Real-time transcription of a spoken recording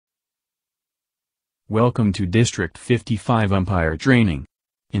Welcome to District 55 Umpire Training.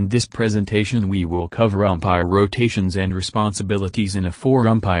 In this presentation we will cover umpire rotations and responsibilities in a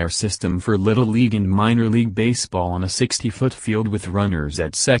 4-umpire system for Little League and Minor League Baseball on a 60-foot field with runners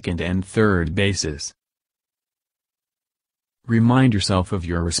at second and third bases. Remind yourself of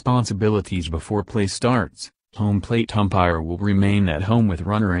your responsibilities before play starts. Home plate umpire will remain at home with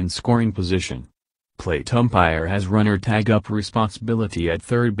runner in scoring position. Plate umpire has runner tag-up responsibility at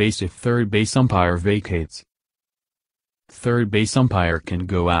third base if third base umpire vacates. Third base umpire can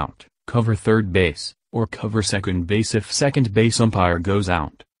go out, cover third base, or cover second base if second base umpire goes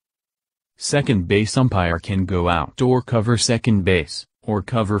out. Second base umpire can go out or cover second base, or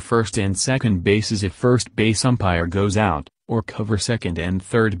cover first and second bases if first base umpire goes out, or cover second and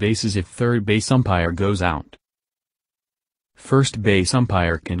third bases if third base umpire goes out. First base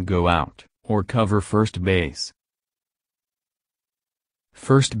umpire can go out, or cover first base.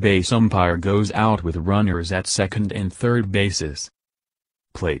 First base umpire goes out with runners at second and third bases.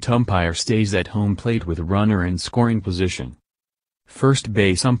 Plate umpire stays at home plate with runner in scoring position. First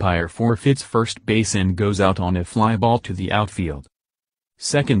base umpire forfeits first base and goes out on a fly ball to the outfield.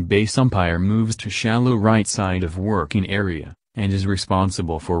 Second base umpire moves to shallow right side of working area, and is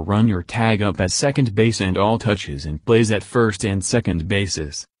responsible for runner tag-up at second base and all touches and plays at first and second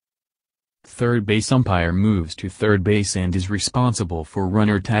bases. Third base umpire moves to third base and is responsible for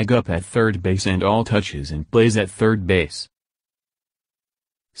runner tag-up at third base and all touches and plays at third base.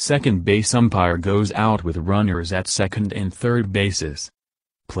 Second base umpire goes out with runners at second and third bases.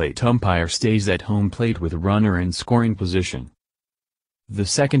 Plate umpire stays at home plate with runner in scoring position. The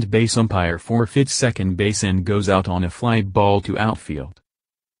second base umpire forfeits second base and goes out on a fly ball to outfield.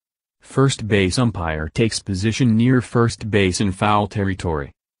 First base umpire takes position near first base in foul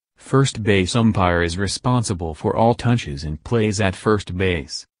territory. First base umpire is responsible for all touches and plays at first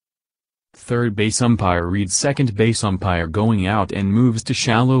base. Third base umpire reads second base umpire going out and moves to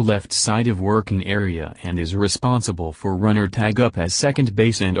shallow left side of working area and is responsible for runner tag-up at second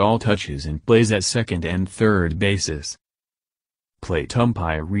base and all touches and plays at second and third bases. Plate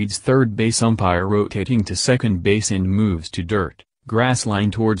umpire reads third base umpire rotating to second base and moves to dirt, grass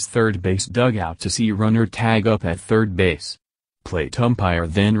line towards third base dugout to see runner tag-up at third base. Plate umpire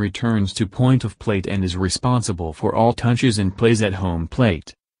then returns to point of plate and is responsible for all touches and plays at home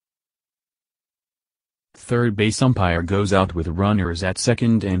plate. Third base umpire goes out with runners at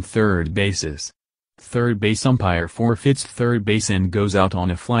second and third bases. Third base umpire forfeits third base and goes out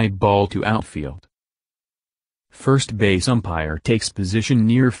on a fly ball to outfield. First base umpire takes position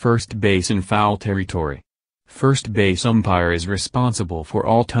near first base in foul territory. First base umpire is responsible for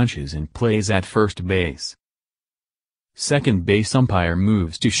all touches and plays at first base. Second base umpire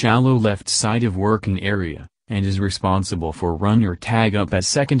moves to shallow left side of working area, and is responsible for runner tag-up at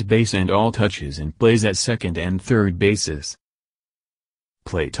second base and all touches and plays at second and third bases.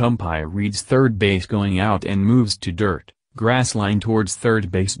 Plate umpire reads third base going out and moves to dirt, grass line towards third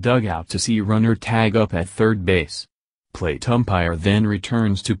base dugout to see runner tag-up at third base. Plate umpire then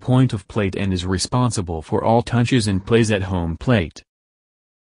returns to point of plate and is responsible for all touches and plays at home plate.